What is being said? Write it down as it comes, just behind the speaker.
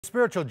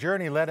Spiritual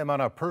journey led him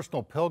on a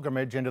personal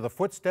pilgrimage into the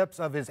footsteps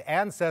of his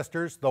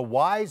ancestors, the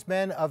wise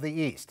men of the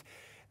East.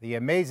 The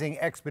amazing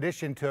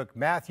expedition took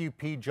Matthew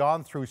P.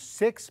 John through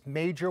 6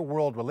 major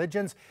world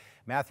religions.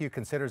 Matthew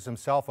considers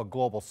himself a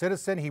global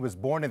citizen. He was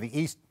born in the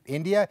East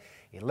India.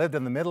 He lived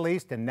in the Middle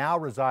East and now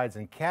resides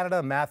in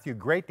Canada. Matthew,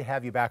 great to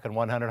have you back on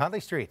 100 Huntley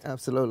Street.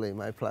 Absolutely,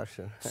 my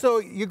pleasure. So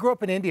you grew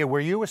up in India. Were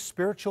you a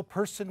spiritual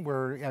person?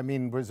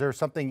 Was there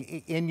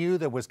something in you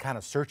that was kind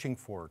of searching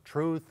for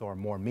truth or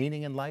more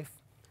meaning in life?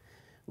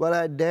 Well,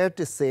 I dare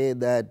to say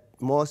that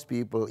most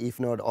people, if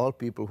not all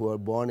people who are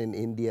born in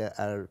India,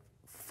 are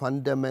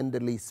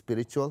fundamentally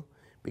spiritual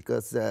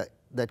because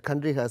that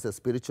country has a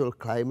spiritual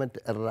climate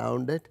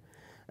around it.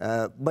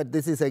 But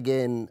this is,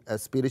 again,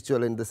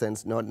 spiritual in the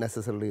sense not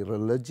necessarily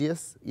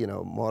religious,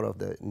 more of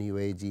the New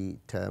Agey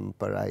term,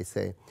 per I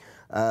say.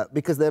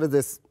 Because there is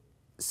this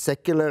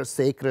secular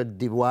sacred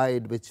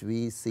divide which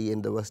we see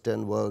in the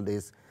Western world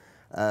is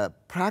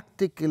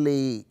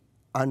practically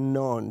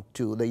unknown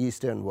to the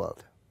Eastern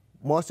world.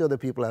 Most of the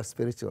people are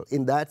spiritual.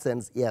 In that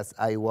sense, yes,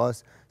 I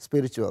was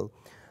spiritual.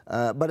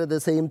 But at the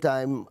same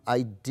time,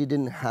 I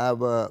didn't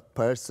have a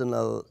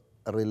personal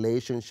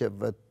relationship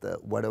with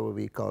whatever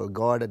we call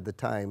God at the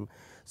time.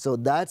 So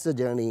that's a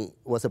journey,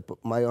 was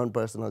my own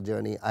personal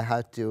journey. I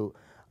had to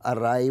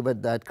arrive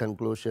at that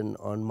conclusion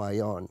on my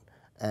own.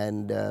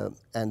 And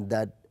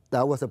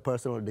that was a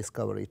personal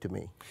discovery to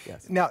me.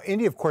 Yes. Now,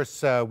 India, of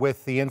course,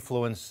 with the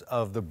influence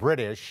of the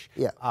British,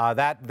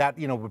 that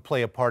would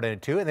play a part in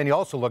it too. And then you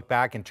also look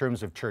back in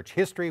terms of church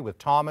history with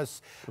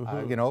Thomas,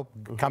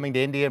 coming to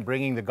India and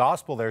bringing the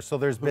gospel there. So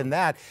there's been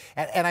that.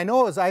 And I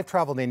know as I've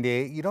traveled to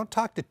India, you don't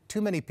talk to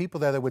too many people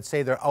there that would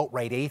say they're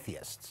outright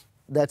atheists.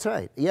 That's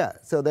right. Yeah.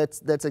 So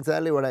that's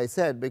exactly what I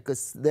said,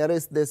 because there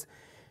is this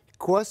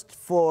quest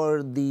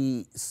for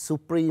the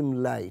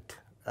supreme light,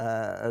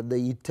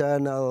 the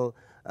eternal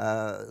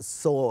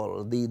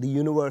soul, the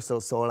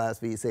universal soul,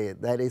 as we say,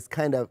 that is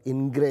kind of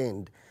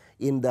ingrained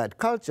in that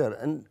culture.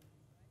 And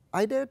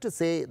I dare to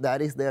say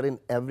that is there in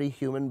every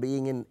human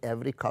being, in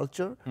every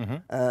culture.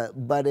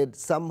 But it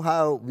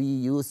somehow we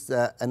use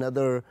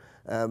another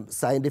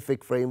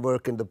scientific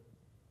framework in the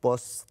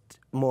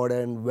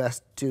postmodern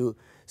West to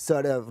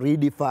sort of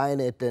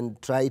redefine it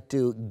and try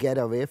to get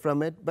away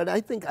from it. But I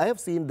think I have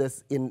seen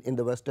this in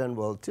the Western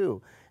world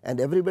too.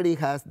 And everybody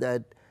has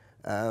that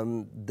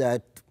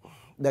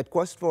that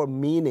quest for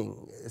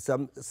meaning,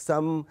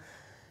 some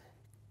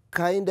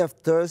kind of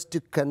thirst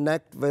to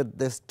connect with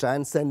this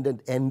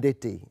transcendent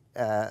entity.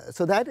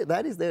 So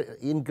that is there,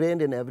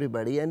 ingrained in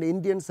everybody, and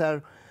Indians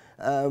are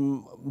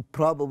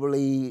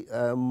probably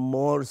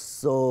more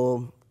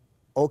so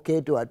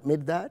okay to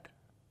admit that.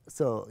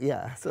 So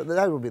yeah, so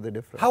that would be the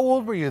difference. How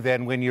old were you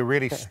then when you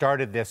really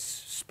started this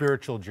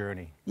spiritual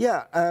journey?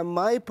 Yeah,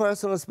 my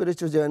personal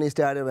spiritual journey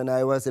started when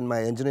I was in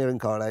my engineering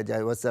college.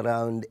 I was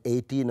around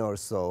 18 or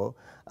so.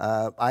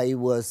 I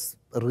was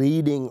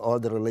reading all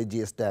the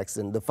religious texts,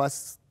 and the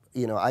first,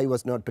 I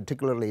was not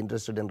particularly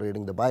interested in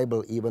reading the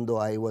Bible, even though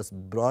I was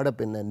brought up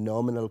in a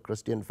nominal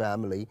Christian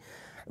family,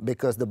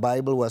 because the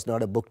Bible was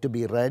not a book to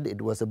be read,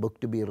 it was a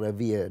book to be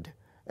revered.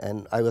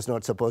 And I was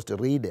not supposed to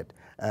read it.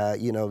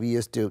 We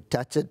used to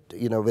touch it,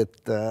 with,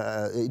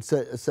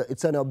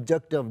 it's an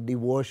object of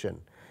devotion.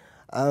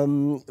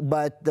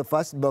 But the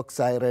first books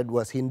I read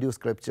was Hindu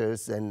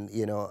scriptures and,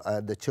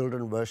 the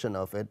children version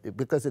of it,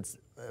 because it's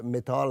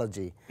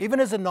mythology. Even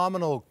as a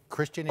nominal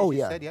Christian, as you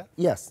said, yeah?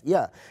 Yes,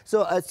 yeah.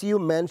 So as you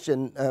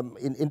mentioned,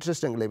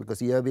 interestingly,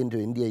 because you have been to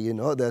India,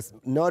 there's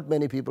not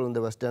many people in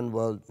the Western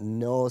world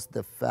knows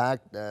the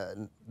fact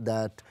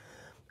that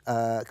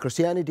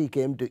Christianity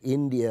came to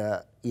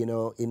India,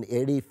 in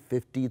AD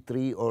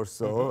 53 or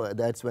so.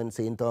 That's when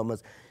St.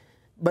 Thomas.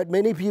 But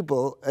many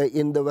people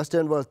in the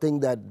Western world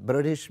think that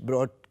British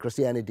brought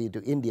Christianity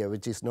to India,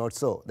 which is not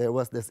so. There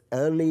was this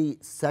early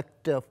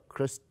sect of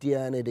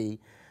Christianity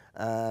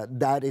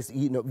that is,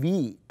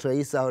 we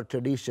trace our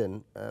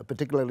tradition,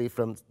 particularly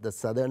from the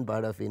southern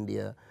part of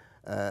India,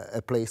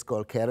 a place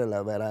called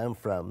Kerala, where I am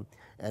from,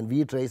 and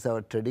we trace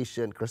our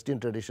tradition,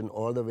 Christian tradition,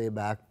 all the way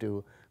back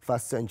to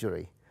 1st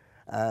century.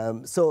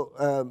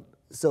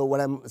 So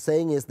what I'm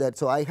saying is that,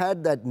 so I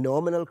had that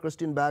nominal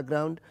Christian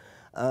background,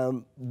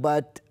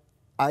 but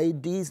I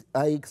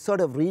sort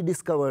of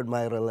rediscovered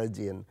my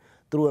religion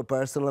through a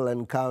personal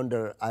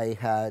encounter I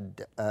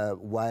had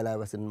while I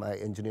was in my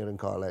engineering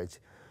college.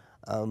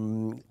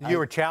 You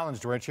were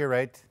challenged, weren't you,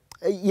 right?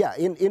 Yeah,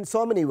 in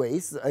so many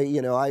ways.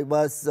 I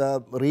was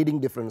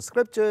reading different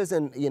scriptures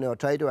and,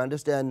 try to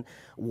understand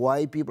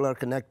why people are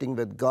connecting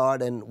with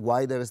God and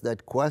why there is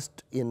that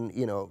quest in,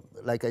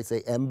 like I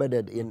say,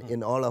 embedded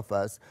in all of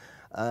us.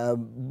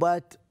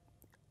 But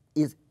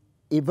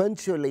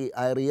eventually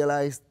I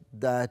realized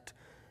that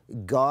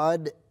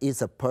God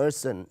is a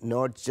person,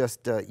 not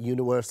just a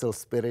universal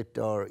spirit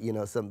or,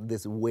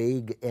 this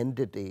vague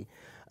entity.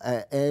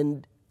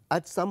 And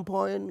at some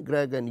point,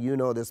 Greg, and you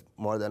know this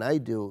more than I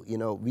do,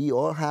 we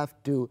all have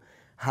to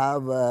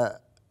have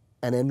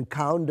an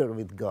encounter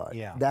with God.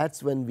 Yeah.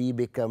 That's when we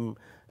become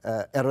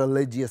a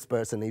religious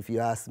person, if you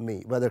ask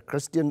me, whether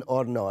Christian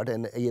or not.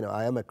 And you know,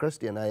 I am a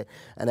Christian. I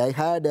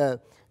had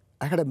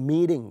a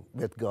meeting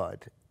with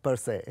God, per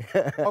se.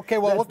 Okay,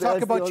 well, we'll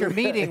talk about your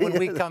meeting when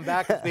we come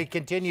back as we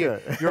continue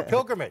your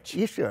pilgrimage.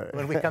 Sure.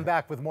 When we come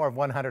back with more of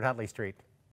 100 Huntley Street.